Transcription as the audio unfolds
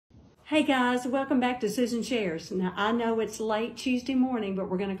Hey guys, welcome back to Susan Shares. Now I know it's late Tuesday morning, but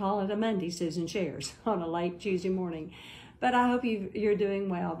we're going to call it a Monday Susan Shares on a late Tuesday morning. But I hope you're doing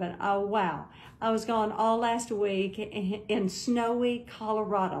well. But oh wow, I was gone all last week in snowy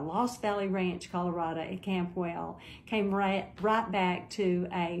Colorado, Lost Valley Ranch, Colorado at Camp Well. Came right back to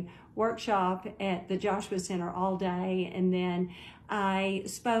a workshop at the Joshua Center all day, and then I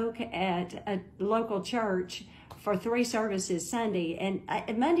spoke at a local church for 3 services Sunday, and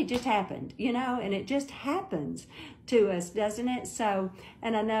Monday just happened, and it just happens to us, doesn't it? So,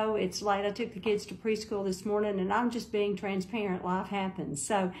 and I know it's late. I took the kids to preschool this morning, and I'm just being transparent. Life happens.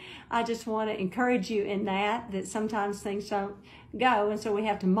 So I just want to encourage you in that sometimes things don't go, and so we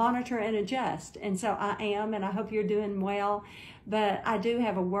have to monitor and adjust. And so I am, and I hope you're doing well. But I do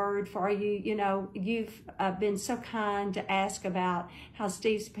have a word for you. You've been so kind to ask about how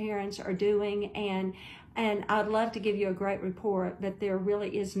Steve's parents are doing, and I'd love to give you a great report, but there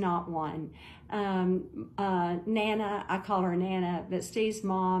really is not one. Nana, I call her Nana, but Steve's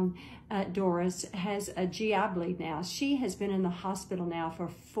mom, Doris, has a GI bleed now. She has been in the hospital now for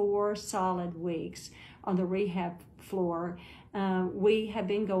 4 solid weeks on the rehab floor. We have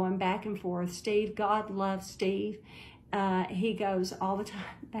been going back and forth. Steve, God loves Steve. He goes all the time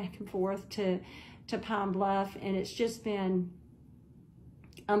back and forth to Pine Bluff, and it's just been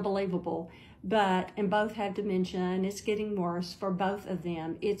unbelievable. And both have dementia, and it's getting worse for both of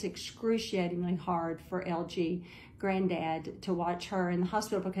them. It's excruciatingly hard for LG, granddad, to watch her in the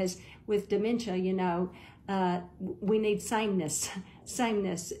hospital, because with dementia, we need sameness,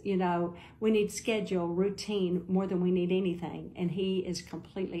 we need schedule, routine more than we need anything. And he is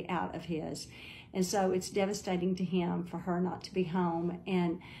completely out of his. And so it's devastating to him for her not to be home.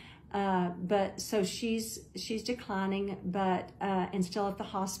 But so she's declining, and still at the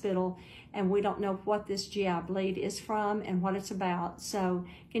hospital, and we don't know what this GI bleed is from and what it's about. So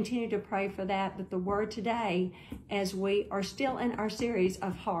continue to pray for that. But the word today, as we are still in our series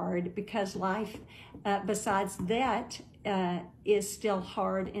of hard, because life, besides that, is still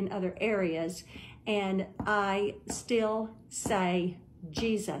hard in other areas, and I still say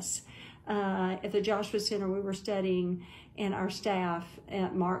Jesus. At the Joshua Center, we were studying in our staff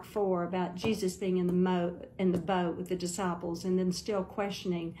at Mark 4 about Jesus being in the boat with the disciples, and then still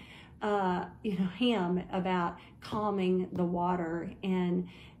questioning, him about calming the water, and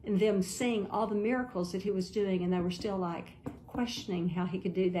them seeing all the miracles that he was doing, and they were still questioning how he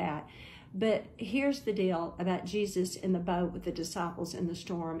could do that. But here's the deal about Jesus in the boat with the disciples in the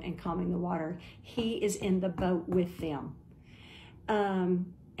storm and calming the water. He is in the boat with them.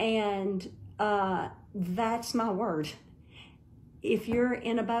 That's my word. If you're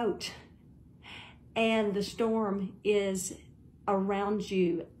in a boat and the storm is around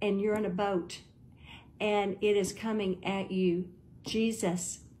you and you're in a boat and it is coming at you,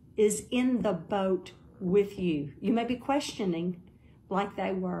 Jesus is in the boat with you. You may be questioning like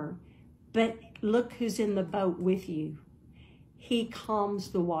they were, but look who's in the boat with you. He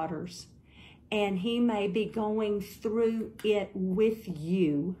calms the waters, and he may be going through it with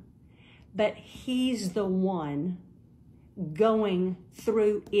you, but he's the one going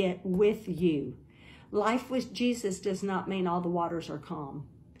through it with you. Life with Jesus does not mean all the waters are calm,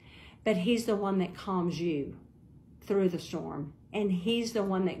 but he's the one that calms you through the storm, and he's the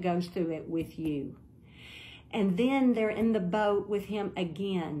one that goes through it with you. And then they're in the boat with him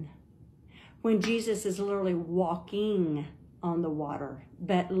again when Jesus is literally walking on the water.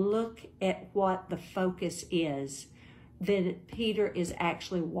 But look at what the focus is, that Peter is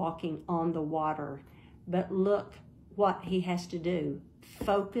actually walking on the water. But look what he has to do.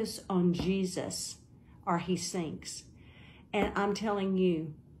 Focus on Jesus or he sinks. And I'm telling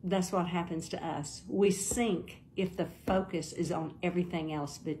you, that's what happens to us. We sink if the focus is on everything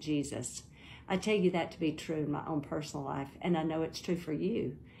else but Jesus. I tell you that to be true in my own personal life, and I know it's true for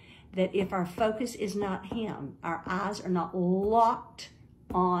you. That if our focus is not him, our eyes are not locked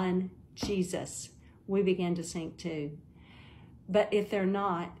on Jesus, we begin to sink too. But if they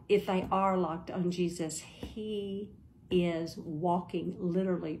are locked on Jesus, he is walking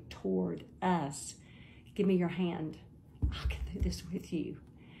literally toward us. Give me your hand. I'll get through this with you.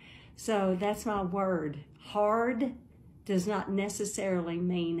 So that's my word. Hard does not necessarily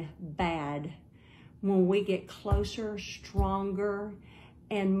mean bad. When we get closer, stronger,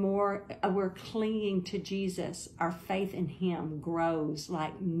 and more, we're clinging to Jesus, our faith in him grows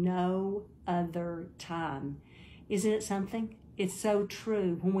like no other time. Isn't it something? It's so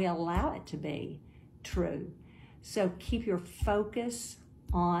true when we allow it to be true. So keep your focus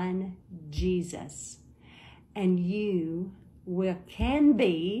on Jesus, and you can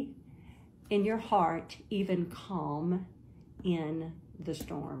be in your heart even calm in the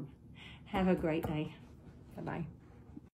storm. Have a great day. Bye-bye.